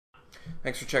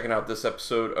Thanks for checking out this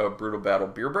episode of Brutal Battle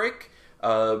Beer Break.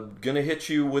 Gonna hit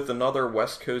you with another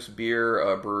West Coast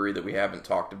beer, brewery that we haven't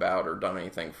talked about or done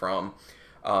anything from.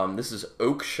 This is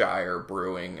Oakshire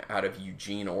Brewing out of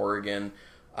Eugene, Oregon,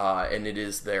 and it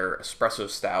is their Espresso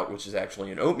Stout, which is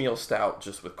actually an oatmeal stout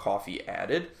just with coffee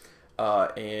added,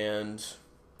 and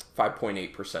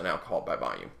 5.8% alcohol by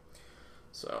volume.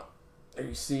 So, there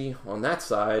you see, on that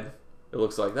side, it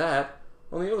looks like that.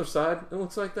 On the other side, it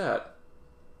looks like that.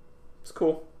 It's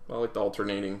cool. I like the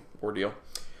alternating ordeal.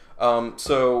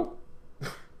 So,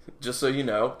 just so you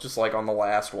know, just like on the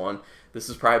last one, this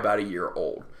is probably about a year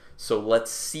old. So let's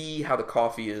see how the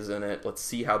coffee is in it. Let's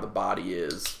see how the body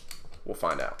is. We'll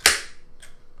find out.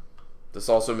 This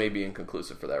also may be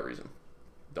inconclusive for that reason.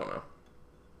 Don't know.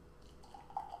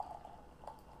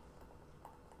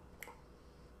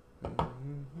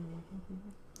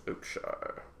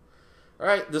 Oakshire.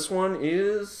 Alright, this one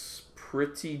is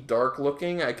pretty dark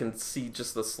looking. I can see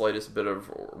just the slightest bit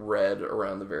of red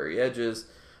around the very edges.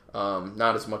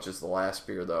 Not as much as the last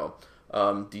beer though.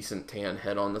 Decent tan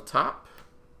head on the top.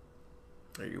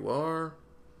 There you are.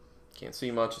 Can't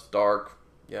see much, it's dark.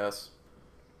 Yes.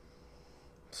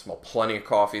 Smell plenty of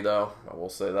coffee though, I will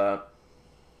say that.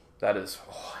 That is,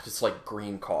 it's like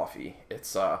green coffee.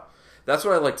 It's that's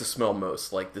what I like to smell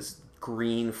most, like this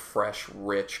green, fresh,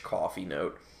 rich coffee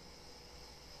note.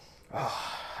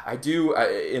 I do,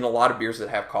 in a lot of beers that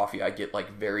have coffee, I get like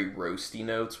very roasty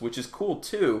notes, which is cool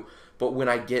too, but when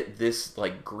I get this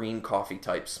like green coffee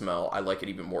type smell, I like it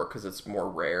even more because it's more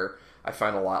rare. I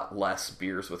find a lot less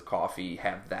beers with coffee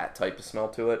have that type of smell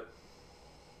to it.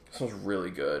 It smells really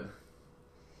good.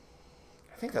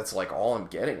 I think that's like all I'm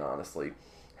getting, honestly.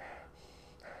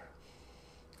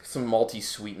 Some malty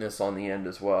sweetness on the end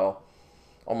as well.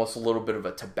 Almost a little bit of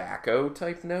a tobacco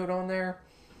type note on there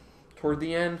toward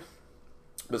the end.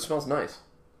 But it smells nice.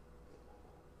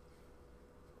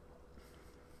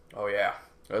 Oh yeah,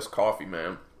 that's coffee,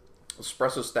 man.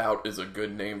 Espresso Stout is a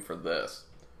good name for this.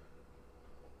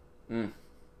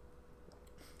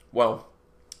 Well,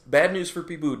 bad news for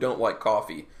people who don't like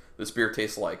coffee. This beer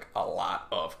tastes like a lot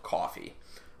of coffee.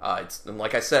 And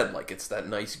like I said, like it's that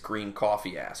nice green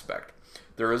coffee aspect.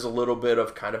 There is a little bit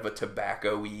of kind of a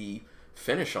tobacco-y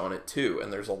finish on it too,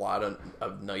 and there's a lot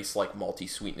of nice like malty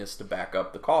sweetness to back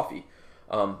up the coffee.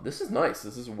 This is nice.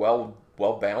 This is well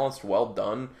balanced, well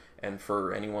done, and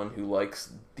for anyone who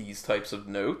likes these types of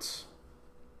notes,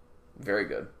 very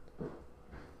good.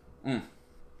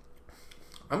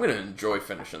 I'm going to enjoy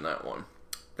finishing that one.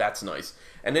 That's nice.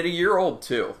 And at a year old,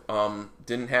 too.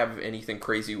 Didn't have anything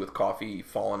crazy with coffee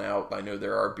falling out. I know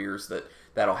there are beers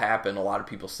that'll happen. A lot of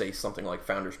people say something like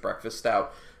Founder's Breakfast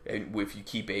Stout. If you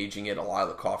keep aging it, a lot of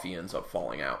the coffee ends up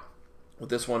falling out. With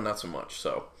this one, not so much.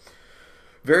 So,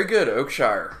 very good,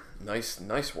 Oakshire.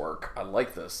 Nice work. I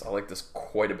like this. I like this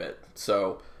quite a bit.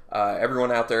 So,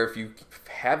 everyone out there, if you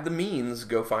have the means,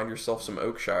 go find yourself some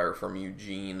Oakshire from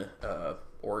Eugene,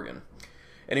 Oregon.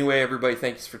 Anyway, everybody,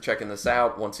 thanks for checking this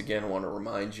out. Once again, I want to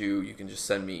remind you, you can just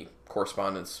send me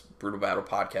correspondence,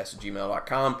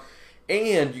 brutalbattlepodcast@gmail.com.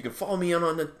 And you can follow me on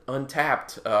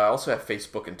Untappd. I also have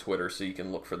Facebook and Twitter, so you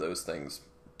can look for those things.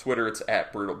 Twitter, it's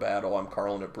 @BrutalBattle. I'm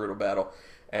Carlin at Brutal Battle.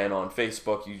 And on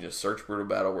Facebook, you just search Brutal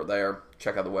Battle. We're there.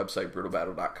 Check out the website,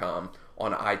 brutalbattle.com.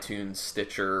 On iTunes,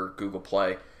 Stitcher, Google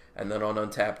Play. And then on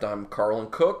Untappd, I'm Carlin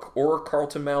Cook or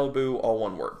Carlton Malibu, all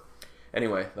one word.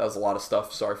 Anyway, that was a lot of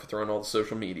stuff. Sorry for throwing all the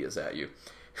social medias at you.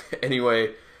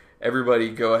 Anyway, everybody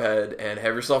go ahead and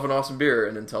have yourself an awesome beer.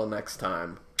 And until next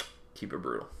time, keep it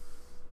brutal.